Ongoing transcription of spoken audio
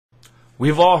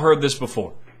We've all heard this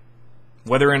before.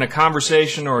 Whether in a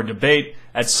conversation or a debate,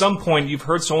 at some point you've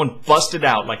heard someone bust it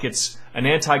out like it's an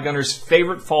anti-gunner's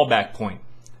favorite fallback point,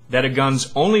 that a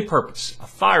gun's only purpose, a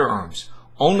firearm's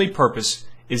only purpose,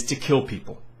 is to kill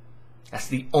people. That's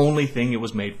the only thing it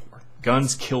was made for.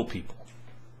 Guns kill people.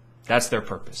 That's their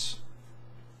purpose.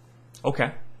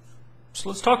 Okay, so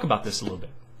let's talk about this a little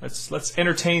bit. Let's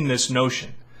entertain this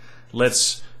notion.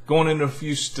 Let's go into a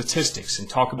few statistics and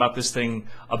talk about this thing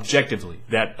objectively,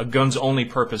 that a gun's only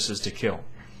purpose is to kill.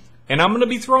 And I'm going to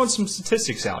be throwing some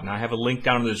statistics out, and I have a link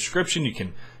down in the description. You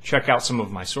can check out some of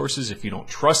my sources if you don't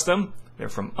trust them. They're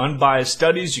from unbiased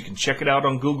studies. You can check it out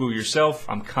on Google yourself.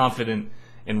 I'm confident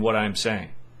in what I'm saying.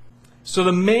 So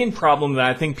the main problem that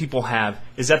I think people have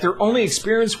is that their only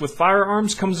experience with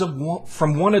firearms comes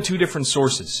from one of two different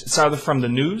sources. It's either from the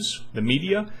news, the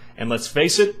media, and let's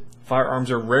face it,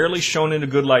 firearms are rarely shown in a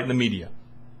good light in the media.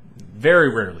 Very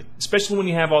rarely. Especially when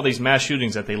you have all these mass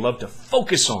shootings that they love to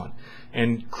focus on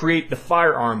and create the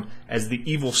firearm as the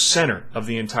evil center of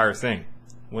the entire thing,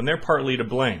 when they're partly to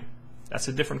blame. That's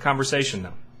a different conversation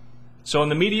though. So in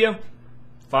the media,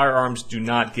 firearms do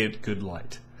not get good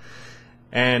light.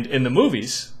 And in the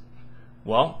movies,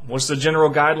 well, what's the general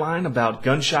guideline about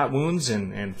gunshot wounds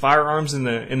and firearms in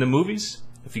the movies?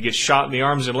 If you get shot in the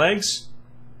arms and legs,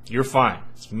 you're fine.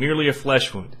 It's merely a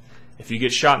flesh wound. If you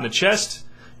get shot in the chest,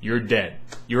 you're dead.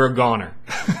 You're a goner.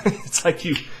 It's like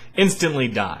you instantly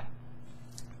die.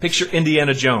 Picture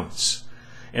Indiana Jones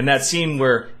in that scene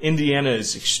where Indiana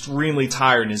is extremely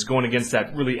tired and is going against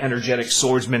that really energetic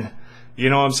swordsman. You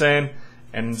know what I'm saying?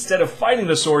 And instead of fighting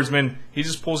the swordsman, he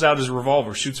just pulls out his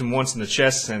revolver, shoots him once in the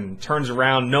chest, and turns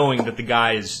around knowing that the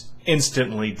guy is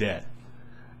instantly dead.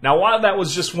 Now, while that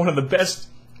was just one of the best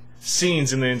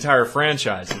scenes in the entire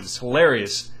franchise, it's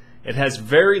hilarious, it has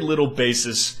very little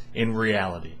basis in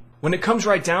reality. When it comes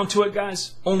right down to it,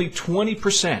 guys, only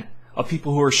 20% of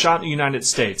people who are shot in the United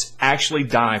States actually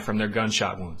die from their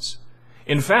gunshot wounds.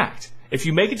 In fact, if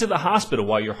you make it to the hospital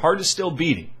while your heart is still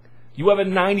beating, you have a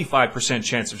 95%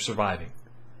 chance of surviving.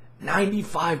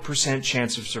 95%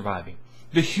 chance of surviving.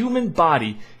 The human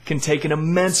body can take an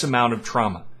immense amount of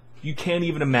trauma. You can't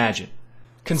even imagine.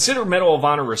 Consider Medal of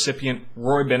Honor recipient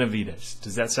Roy Benavidez.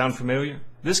 Does that sound familiar?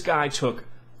 This guy took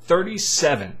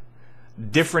 37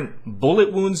 different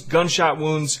bullet wounds, gunshot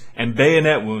wounds, and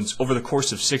bayonet wounds over the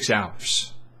course of 6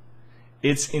 hours.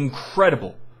 It's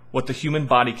incredible what the human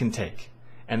body can take.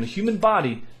 And the human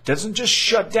body doesn't just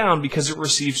shut down because it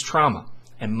receives trauma.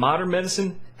 And modern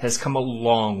medicine has come a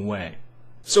long way.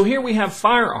 So here we have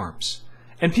firearms,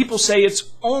 and people say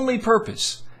its only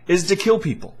purpose is to kill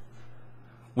people.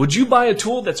 Would you buy a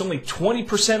tool that's only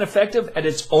 20% effective at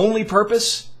its only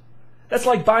purpose? That's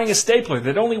like buying a stapler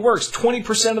that only works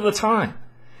 20% of the time.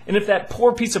 And if that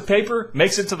poor piece of paper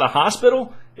makes it to the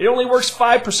hospital, it only works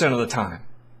 5% of the time.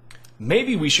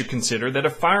 Maybe we should consider that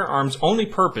a firearm's only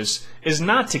purpose is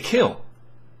not to kill.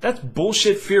 That's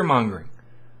bullshit fear-mongering.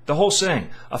 The whole saying,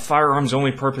 a firearm's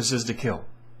only purpose is to kill.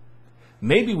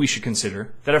 Maybe we should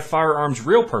consider that a firearm's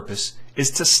real purpose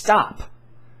is to stop.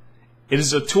 It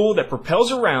is a tool that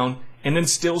propels around and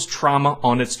instills trauma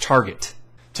on its target,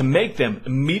 to make them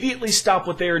immediately stop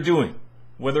what they are doing,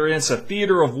 whether it's a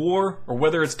theater of war or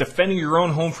whether it's defending your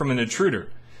own home from an intruder.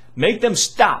 Make them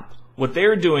stop what they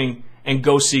are doing and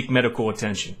go seek medical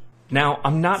attention. Now,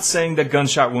 I'm not saying that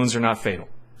gunshot wounds are not fatal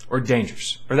or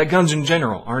dangerous, or that guns in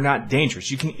general are not dangerous.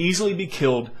 You can easily be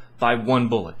killed by one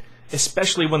bullet,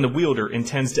 especially when the wielder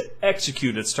intends to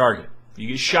execute its target. If you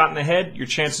get shot in the head, your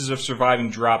chances of surviving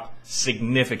drop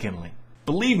significantly.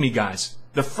 Believe me, guys,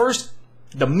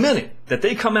 the minute that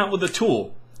they come out with a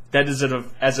tool that is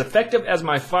as effective as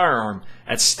my firearm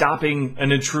at stopping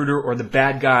an intruder or the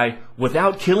bad guy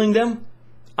without killing them,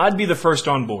 I'd be the first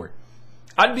on board.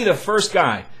 I'd be the first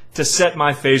guy to set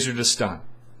my phaser to stun.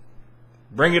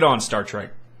 Bring it on, Star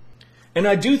Trek. And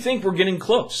I do think we're getting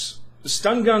close.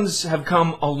 Stun guns have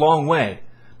come a long way,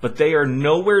 but they are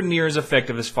nowhere near as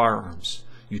effective as firearms.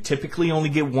 You typically only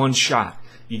get one shot.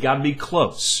 You gotta be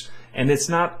close. And it's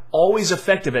not always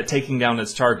effective at taking down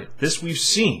its target. This we've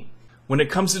seen. When it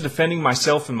comes to defending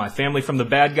myself and my family from the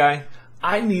bad guy,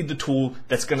 I need the tool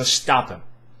that's gonna stop him.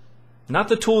 Not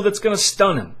the tool that's gonna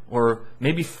stun him, or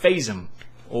maybe phase him,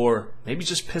 or maybe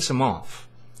just piss him off.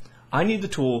 I need the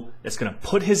tool that's going to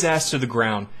put his ass to the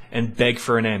ground and beg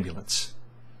for an ambulance.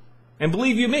 And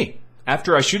believe you me,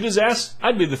 after I shoot his ass,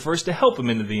 I'd be the first to help him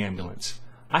into the ambulance.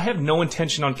 I have no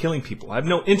intention on killing people. I have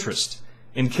no interest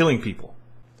in killing people.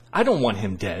 I don't want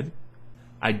him dead.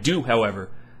 I do, however,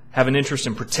 have an interest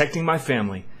in protecting my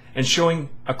family and showing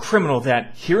a criminal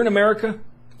that here in America,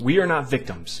 we are not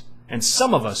victims. And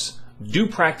some of us do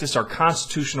practice our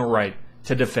constitutional right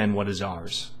to defend what is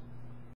ours.